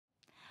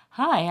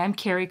Hi, I'm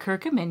Kerry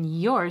Kirkham, and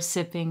you're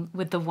sipping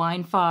with the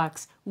Wine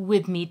Fox.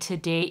 With me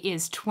today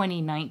is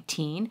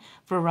 2019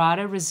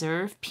 Verada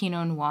Reserve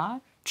Pinot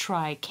Noir,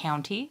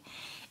 Tri-County.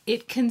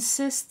 It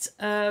consists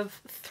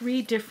of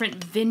 3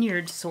 different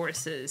vineyard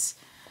sources.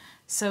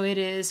 So it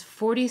is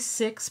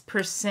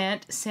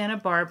 46% Santa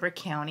Barbara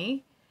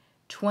County,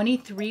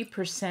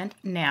 23%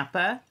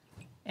 Napa,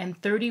 and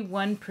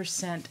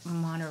 31%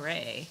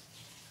 Monterey.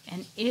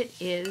 And it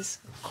is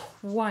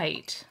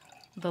quite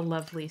the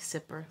lovely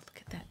sipper. Look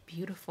at that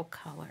beautiful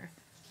color.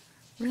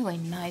 Really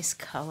nice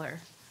color.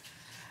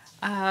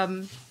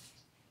 It's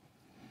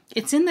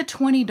in the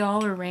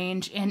 $20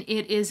 range, and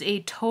it is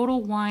a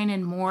Total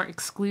Wine & More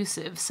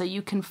exclusive. So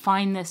you can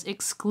find this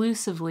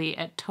exclusively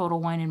at Total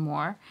Wine &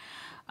 More.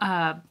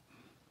 The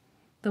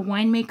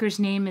winemaker's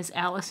name is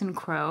Alison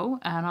Crowe,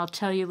 and I'll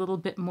tell you a little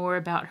bit more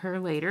about her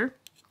later.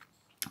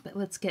 But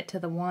let's get to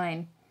the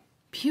wine.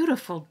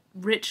 Beautiful,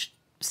 rich,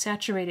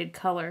 saturated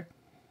color.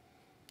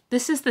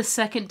 This is the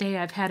second day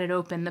I've had it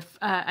open.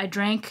 I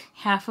drank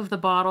half of the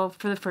bottle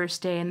for the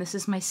first day, and this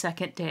is my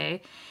second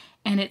day.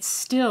 And it's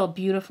still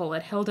beautiful.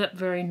 It held up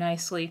very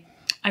nicely.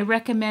 I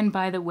recommend,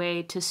 by the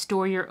way, to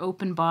store your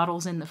open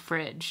bottles in the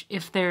fridge.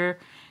 If they're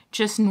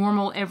just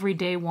normal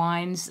everyday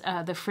wines,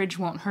 the fridge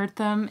won't hurt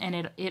them,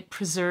 and it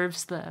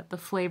preserves the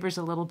flavors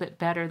a little bit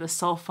better. The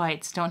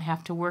sulfites don't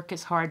have to work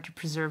as hard to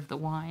preserve the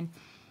wine.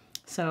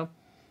 So,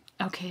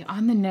 okay,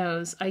 on the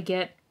nose, I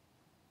get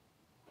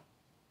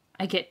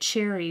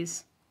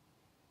cherries,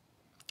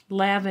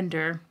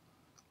 lavender,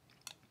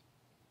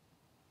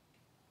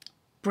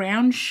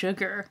 brown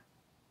sugar,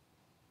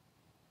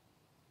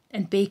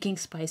 and baking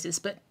spices,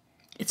 but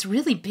it's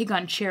really big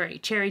on cherry.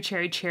 Cherry,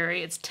 cherry,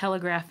 cherry. It's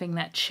telegraphing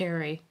that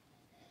cherry.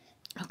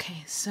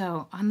 Okay,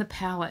 so on the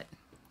palate.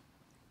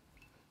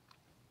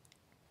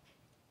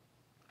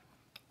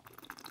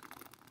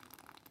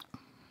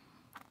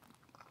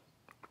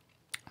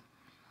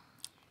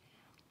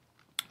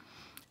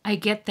 I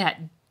get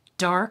that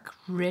dark,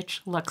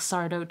 rich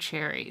Luxardo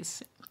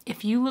cherries.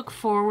 If you look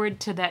forward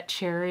to that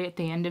cherry at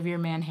the end of your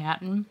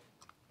Manhattan,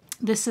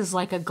 this is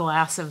like a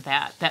glass of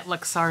that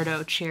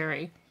Luxardo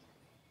cherry.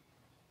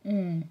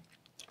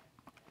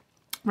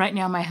 Right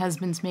now my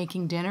husband's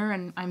making dinner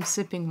and I'm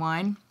sipping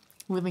wine,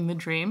 living the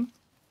dream.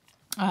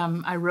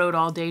 I wrote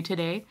all day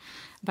today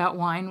about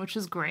wine, which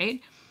is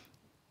great.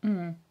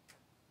 But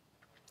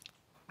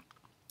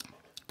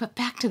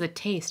back to the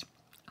taste.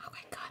 Oh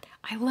my God.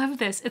 I love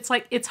this. It's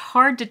like, it's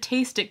hard to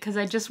taste it because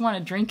I just want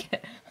to drink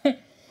it.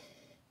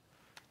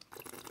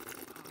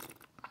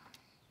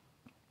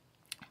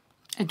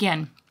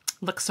 Again,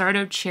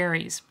 Luxardo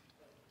cherries.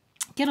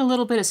 Get a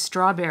little bit of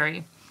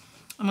strawberry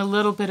and a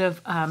little bit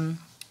of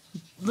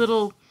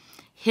little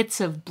hits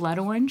of blood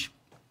orange.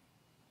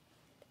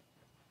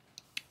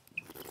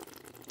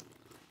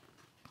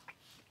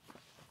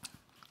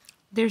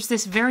 There's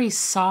this very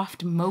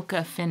soft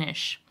mocha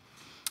finish.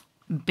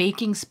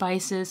 Baking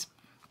spices.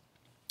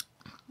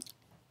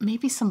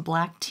 Maybe some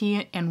black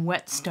tea and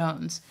wet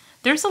stones.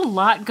 There's a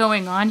lot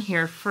going on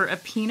here for a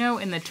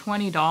Pinot in the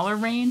 $20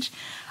 range.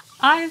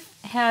 I've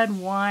had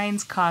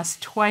wines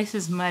cost twice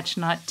as much,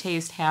 not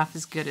taste half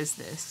as good as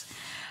this.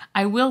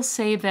 I will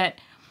say that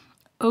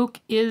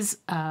oak is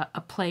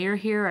a player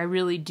here. I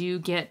really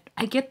do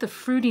I get the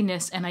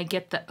fruitiness and I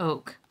get the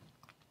oak.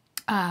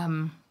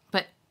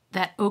 But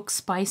that oak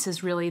spice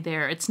is really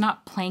there. It's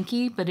not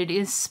planky, but it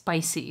is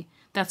spicy.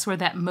 That's where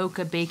that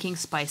mocha baking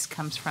spice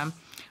comes from.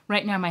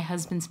 Right now my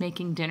husband's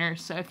making dinner,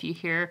 so if you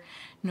hear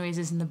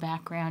noises in the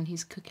background,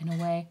 he's cooking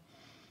away.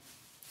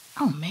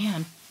 Oh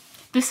man,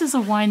 this is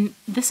a wine,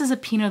 this is a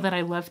Pinot that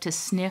I love to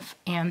sniff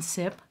and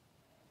sip.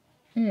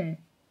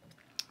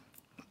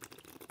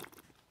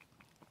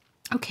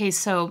 Okay,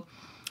 so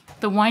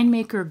the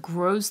winemaker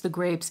grows the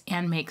grapes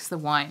and makes the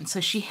wine, so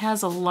she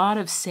has a lot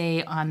of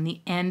say on the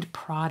end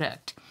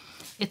product.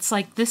 It's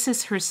like this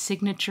is her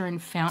signature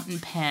and fountain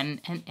pen,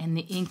 and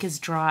the ink is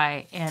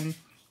dry, and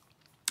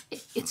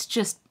it's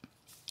just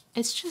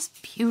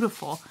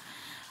beautiful.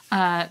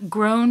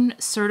 Grown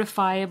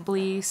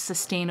certifiably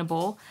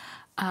sustainable,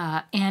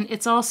 and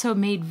it's also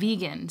made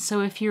vegan. So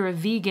if you're a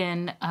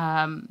vegan,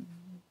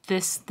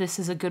 this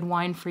is a good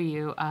wine for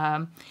you.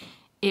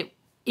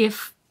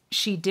 If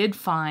she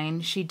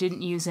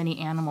didn't use any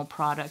animal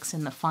products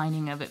in the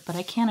fining of it, but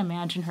I can't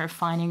imagine her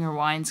fining her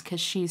wines because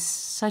she's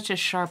such a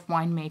sharp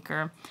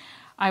winemaker.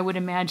 I would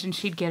imagine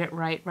she'd get it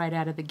right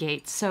out of the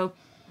gate. So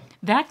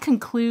that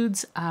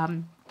concludes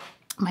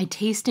my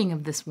tasting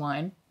of this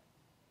wine.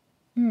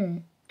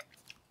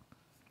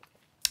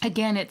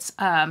 Again, it's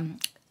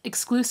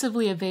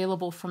exclusively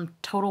available from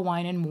Total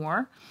Wine &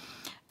 More.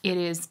 It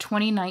is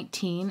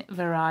 2019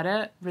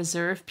 Verada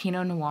Reserve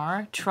Pinot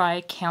Noir,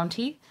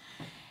 Tri-County.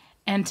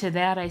 And to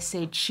that I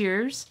say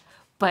cheers.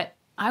 But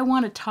I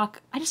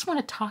just want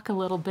to talk a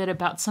little bit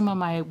about some of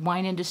my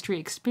wine industry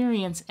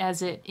experience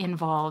as it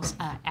involves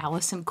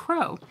Alison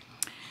Crowe.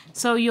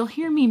 So you'll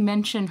hear me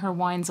mention her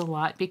wines a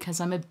lot because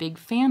I'm a big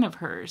fan of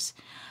hers.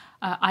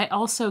 I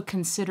also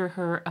consider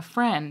her a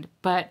friend,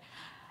 but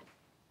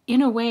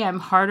in a way, I'm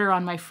harder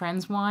on my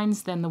friends'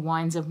 wines than the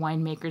wines of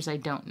winemakers I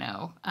don't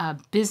know.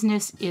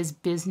 Business is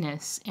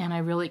business, and I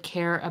really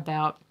care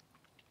about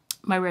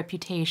my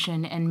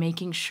reputation and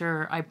making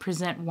sure I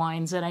present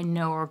wines that I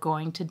know are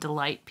going to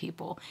delight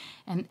people.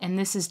 And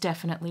this is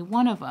definitely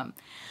one of them.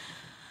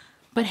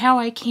 But how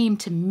I came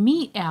to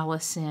meet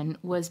Allison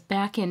was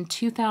back in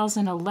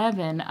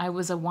 2011. I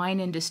was a wine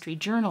industry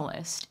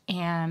journalist,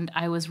 and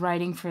I was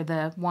writing for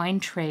the wine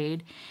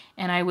trade,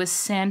 and I was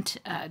sent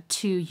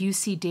to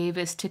UC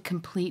Davis to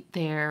complete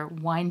their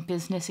wine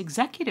business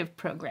executive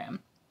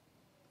program.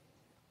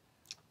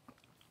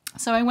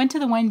 So I went to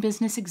the wine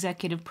business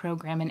executive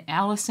program, and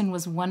Allison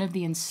was one of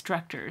the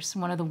instructors,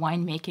 one of the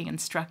winemaking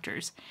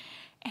instructors.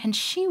 And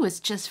she was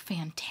just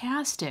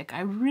fantastic.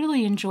 I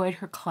really enjoyed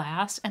her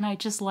class, and I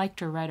just liked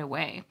her right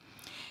away.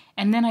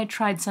 And then I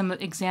tried some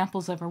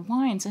examples of her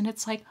wines, and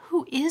it's like,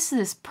 who is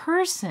this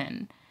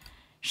person?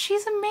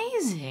 She's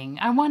amazing.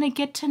 I want to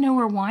get to know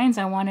her wines.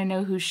 I want to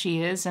know who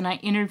she is. And I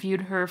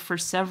interviewed her for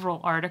several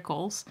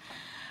articles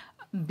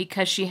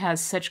because she has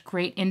such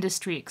great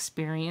industry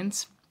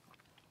experience.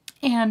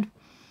 And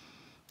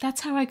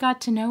that's how I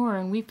got to know her,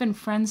 and we've been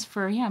friends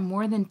for,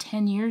 more than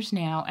 10 years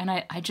now, and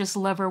I just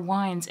love her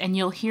wines, and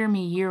you'll hear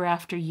me year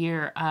after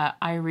year.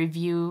 I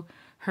review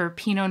her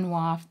Pinot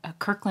Noir,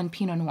 Kirkland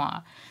Pinot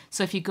Noir.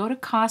 So if you go to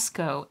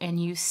Costco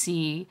and you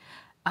see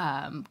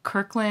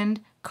Kirkland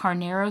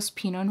Carneros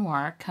Pinot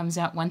Noir, comes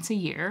out once a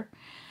year,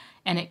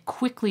 and it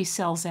quickly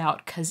sells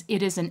out because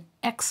it is an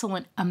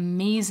excellent,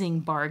 amazing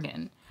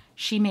bargain.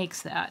 She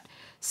makes that.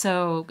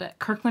 So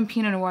Kirkland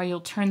Pinot Noir, you'll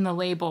turn the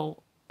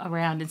label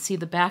around and see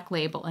the back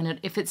label, and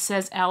if it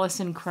says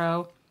Allison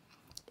Crowe,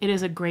 it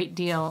is a great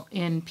deal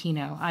in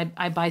Pinot.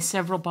 I buy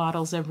several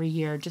bottles every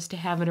year just to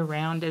have it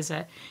around as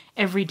a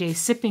everyday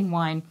sipping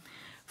wine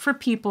for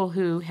people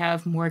who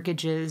have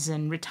mortgages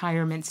and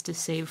retirements to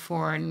save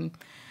for and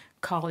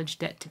college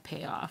debt to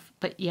pay off,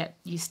 but yet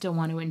you still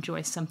want to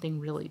enjoy something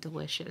really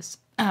delicious.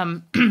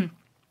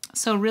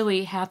 So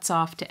really, hats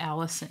off to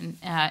Allison,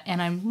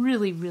 and I'm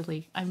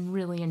really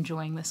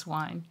enjoying this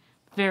wine.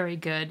 Very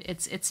good.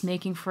 It's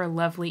making for a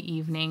lovely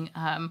evening.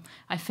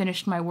 I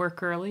finished my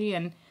work early,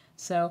 and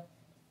so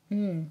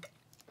I'm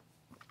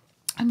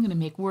going to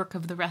make work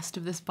of the rest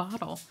of this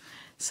bottle.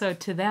 So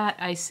to that,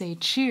 I say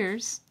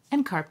cheers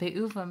and carpe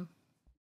uvum.